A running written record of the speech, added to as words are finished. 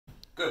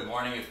Good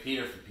morning, it's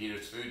Peter from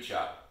Peter's Food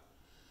Shop.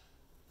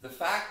 The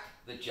fact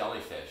that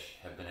jellyfish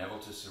have been able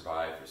to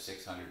survive for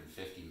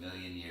 650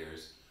 million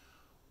years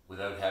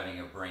without having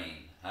a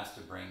brain has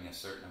to bring a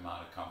certain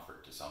amount of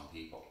comfort to some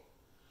people.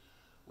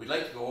 We'd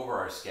like to go over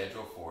our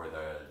schedule for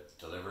the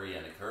delivery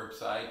and the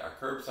curbside. Our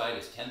curbside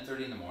is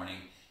 10:30 in the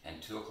morning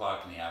and 2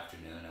 o'clock in the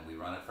afternoon, and we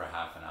run it for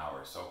half an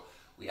hour. So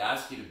we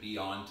ask you to be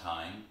on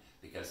time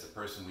because the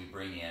person we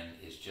bring in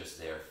is just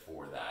there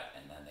for that,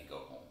 and then they go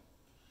home.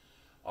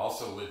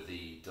 Also with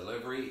the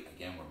delivery,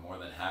 again, we're more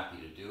than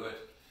happy to do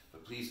it,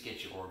 but please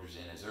get your orders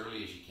in as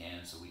early as you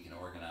can so we can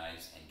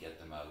organize and get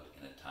them out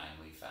in a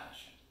timely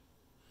fashion.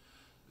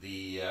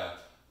 The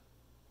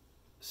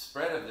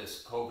spread of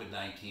this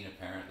COVID-19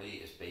 apparently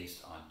is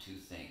based on two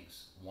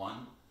things.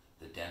 One,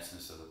 the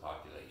denseness of the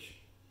population,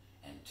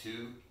 and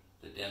two,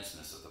 the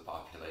denseness of the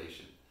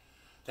population.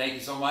 Thank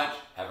you so much.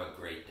 Have a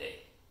great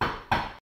day.